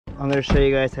I'm going to show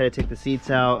you guys how to take the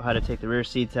seats out, how to take the rear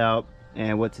seats out,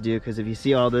 and what to do, because if you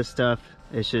see all this stuff,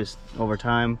 it's just over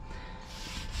time,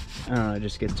 I don't know, it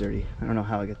just gets dirty. I don't know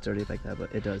how it gets dirty like that,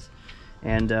 but it does.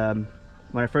 And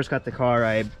when I first got the car,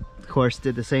 I of course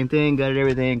did the same thing, gutted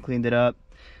everything, cleaned it up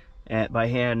by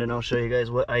hand, and I'll show you guys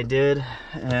what I did.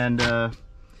 And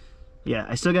yeah,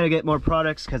 I still got to get more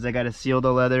products because I got to seal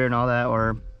the leather and all that,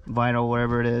 or vinyl,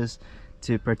 whatever it is,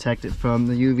 to protect it from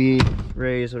the UV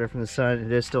rays, whatever, from the sun.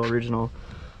 It is still original.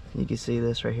 You can see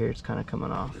this right here, it's kind of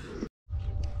coming off.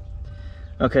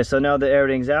 Okay, so now that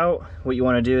everything's out, what you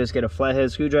want to do is get a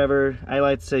flathead screwdriver. I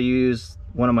like to use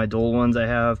one of my dull ones I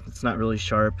have. It's not really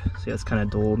sharp, see, it's kind of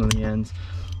dulled on the ends.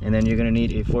 And then you're going to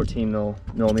need a 14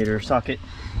 millimeter socket.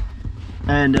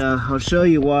 And I'll show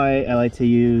you why I like to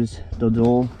use the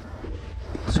dull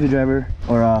screwdriver,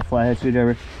 or flathead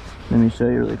screwdriver. Let me show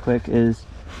you really quick. Is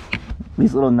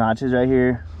these little notches right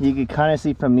here, you can kind of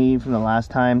see from me from the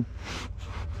last time,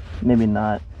 maybe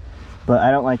not, but I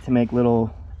don't like to make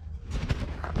little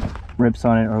rips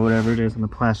on it or whatever it is on the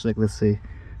plastic. Let's see,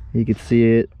 you can see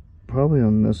it probably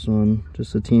on this one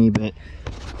just a teeny bit.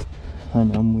 I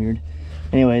know I'm weird.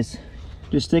 Anyways,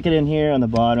 just stick it in here on the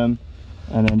bottom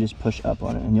and then just push up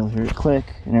on it, and you'll hear it click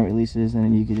and it releases, and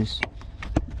then you can just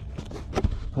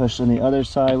push on the other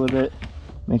side with it.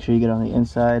 Make sure you get on the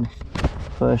inside,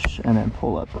 push, and then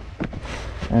pull up,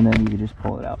 and then you can just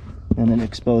pull it out, and then it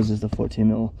exposes the 14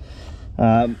 mil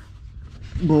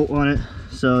bolt on it.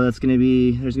 So that's going to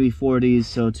be, there's going to be 4 of these,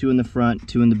 so 2 in the front,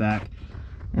 2 in the back,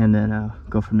 and then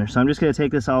go from there. So I'm just going to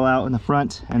take this all out in the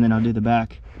front, and then I'll do the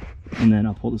back, and then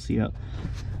I'll pull the seat out.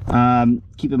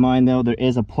 Keep in mind though, there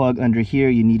is a plug under here.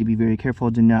 You need to be very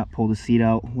careful. Do not pull the seat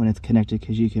out when it's connected,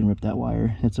 because you can rip that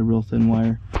wire. It's a real thin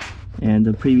wire, and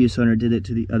the previous owner did it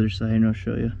to the other side, and I'll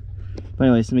show you. But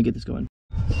anyways, let me get this going.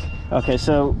 Okay,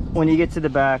 so when you get to the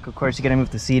back, of course, you gotta move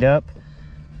the seat up.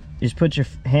 You just put your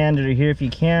hand under here if you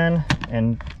can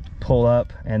and pull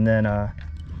up, and then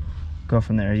go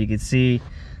from there. You can see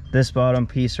this bottom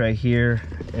piece right here,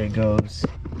 it goes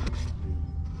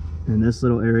in this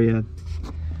little area,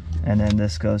 and then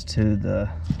this goes to the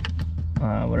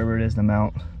whatever it is, the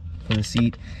mount for the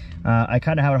seat. I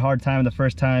kind of had a hard time the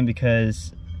first time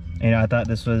because, you know, I thought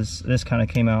this kind of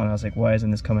came out, and I was like, why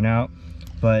isn't this coming out?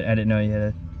 But I didn't know you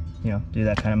had to, you know, do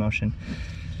that kind of motion.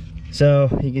 So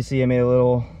you can see I made a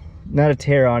little, not a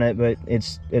tear on it, but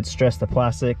it stressed the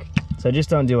plastic. So just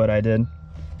don't do what I did.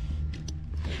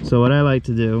 So what I like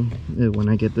to do is, when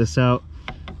I get this out,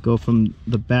 go from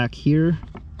the back here,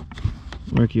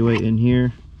 work your way in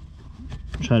here,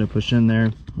 try to push in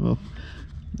there, well,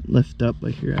 lift up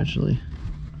like here actually,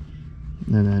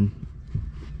 and then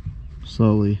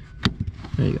slowly,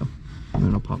 there you go, and then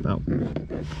it'll pop out.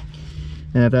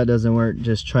 And if that doesn't work,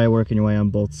 just try working your way on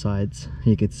both sides.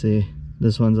 You can see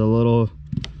this one's a little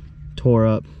tore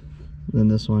up than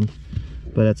this one,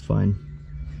 but that's fine.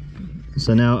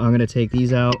 So now I'm gonna take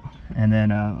these out, and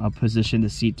then I'll position the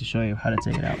seat to show you how to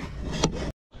take it out.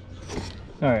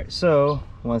 All right, so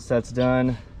once that's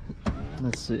done,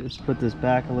 let's see, let's put this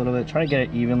back a little bit, try to get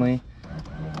it evenly,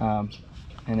 and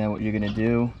then what you're gonna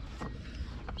do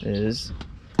is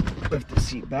lift the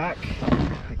seat back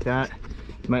like that.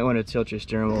 You might want to tilt your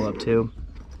steering wheel up too.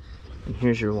 And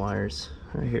here's your wires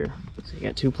right here. So you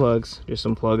got 2 plugs, just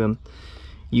unplug them.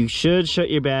 You should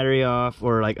shut your battery off,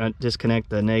 or like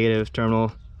disconnect the negative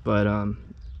terminal, but I'm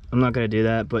not gonna do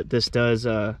that. But this does,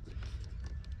 I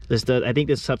think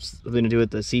this has something to do with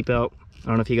the seatbelt. I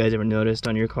don't know if you guys ever noticed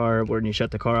on your car, when you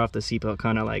shut the car off, the seatbelt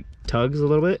kind of like tugs a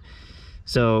little bit.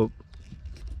 So,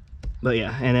 but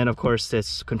yeah, and then of course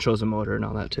this controls the motor and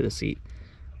all that to the seat.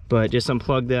 But just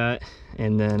unplug that,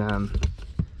 and then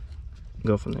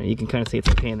go from there. You can kind of see it's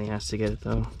a pain in the ass to get it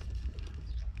though,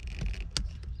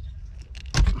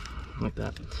 like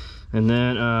that. And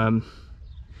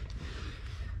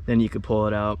then you could pull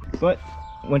it out. But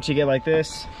once you get like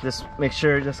this, just make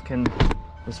sure this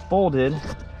is folded,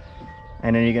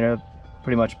 and then you're gonna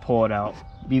pretty much pull it out.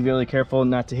 Be really careful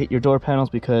not to hit your door panels,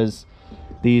 because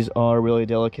these are really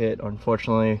delicate.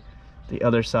 Unfortunately, the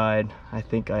other side, I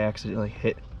think I accidentally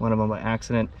hit one of them by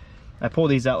accident. I pulled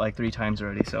these out like 3 times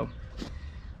already, so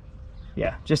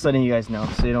yeah, just letting you guys know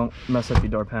so you don't mess up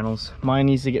your door panels. Mine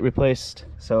needs to get replaced,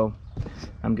 so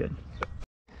I'm good.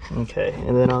 Okay,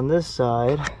 and then on this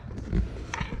side,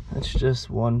 that's just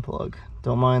 1 plug.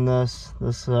 Don't mind this.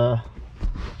 This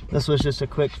was just a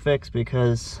quick fix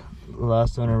because the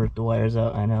last owner ripped the wires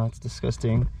out. I know, it's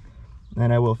disgusting,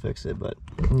 and I will fix it, but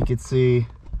you can see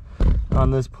on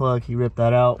this plug he ripped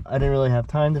that out. I didn't really have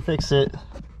time to fix it.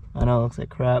 I know it looks like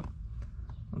crap.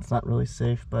 It's not really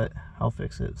safe, but I'll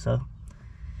fix it. So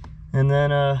And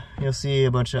then you'll see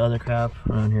a bunch of other crap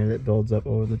around here that builds up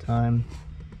over the time.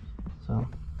 So,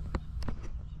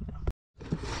 yeah.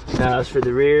 Now as for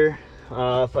the rear,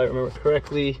 if I remember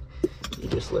correctly, you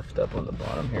just lift up on the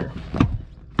bottom here.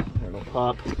 And it'll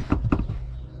pop.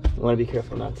 You want to be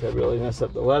careful not to really mess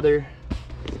up the leather.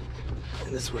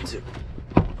 And this one too.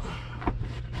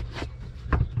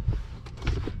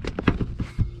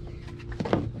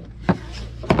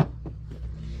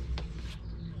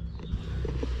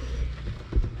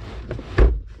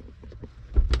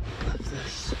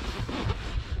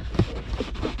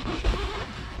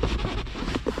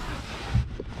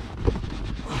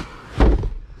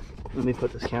 Let me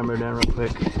put this camera down real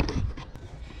quick.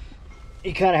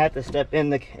 You kind of have to step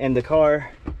in the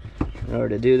car in order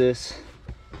to do this.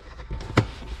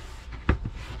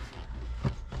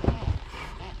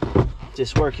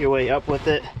 Just work your way up with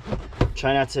it.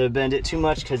 Try not to bend it too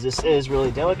much because this is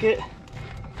really delicate.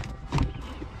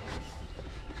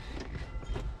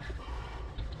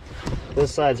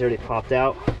 This side's already popped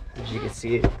out. As you can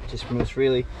see, it just moves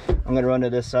freely. I'm gonna run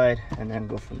to this side and then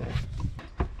go from there.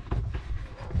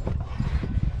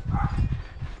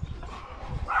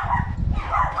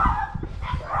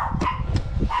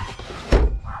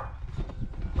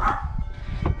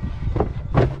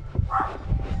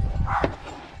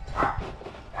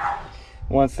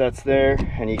 Once that's there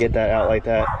and you get that out like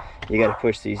that, you got to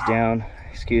push these down.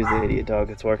 Excuse the idiot dog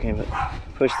that's working, but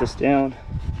push this down.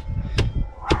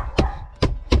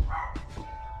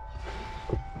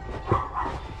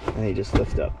 And you just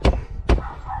lift up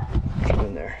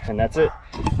in there, and that's it.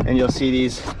 And you'll see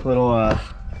these little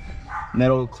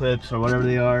metal clips or whatever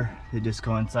they are. They just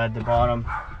go inside the bottom,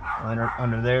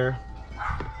 under there.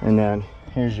 And then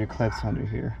here's your clips under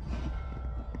here.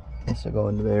 So go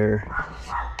into there.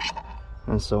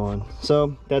 And so on.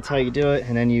 So that's how you do it,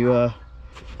 and then you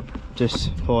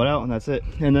just pull it out, and that's it.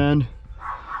 And then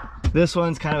this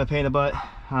one's kind of a pain in the butt.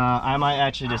 I might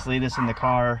actually just leave this in the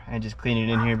car and just clean it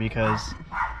in here because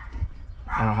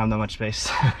I don't have that much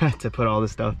space to put all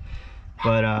this stuff,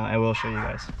 but I will show you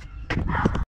guys.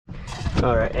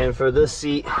 All right, and for this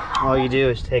seat, all you do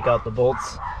is take out the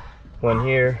bolts. One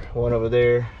here, one over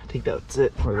there. I think that's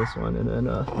it for this one. And then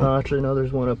oh, actually no,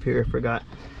 there's one up here, I forgot.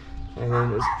 And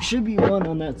then there should be one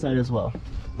on that side as well.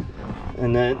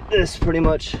 And then this pretty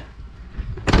much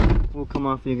will come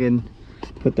off. You can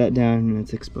put that down and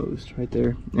it's exposed right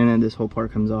there. And then this whole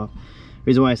part comes off.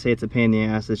 Reason why I say it's a pain in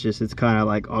the ass, it's kind of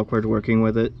like awkward working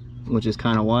with it, which is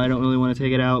kind of why I don't really want to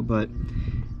take it out. But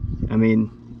I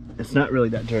mean, it's not really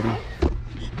that dirty,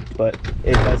 but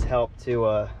it does help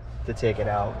to take it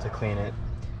out, to clean it.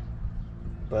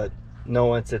 But no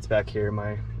one sits back here in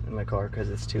my car because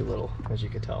it's too little, as you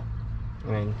can tell.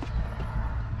 I mean,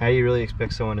 how do you really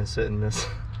expect someone to sit in this?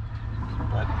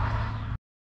 But